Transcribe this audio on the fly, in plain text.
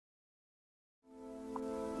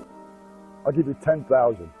I'll give you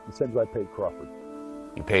 10,000, the same as I paid Crawford.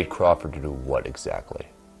 You paid Crawford to do what exactly?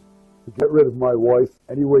 To get rid of my wife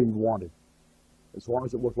any way you wanted, as long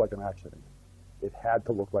as it looked like an accident. It had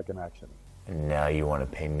to look like an accident. And now you want to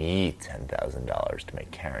pay me $10,000 to make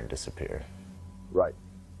Karen disappear. Right.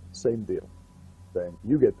 Same deal. Saying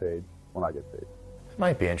you get paid when I get paid. I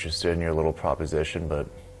might be interested in your little proposition, but,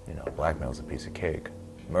 you know, blackmail's a piece of cake.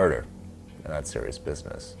 Murder, and that's serious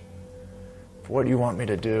business. For what you want me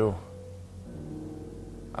to do,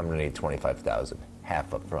 I'm gonna need $25,000,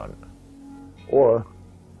 half up front. Or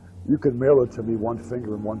you can mail it to me one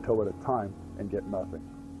finger and one toe at a time and get nothing.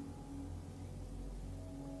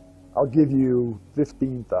 I'll give you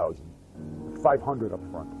 15,000, 500 up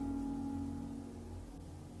front.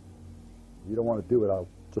 If you don't want to do it, I'll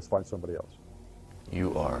just find somebody else.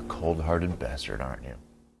 You are a cold-hearted bastard, aren't you?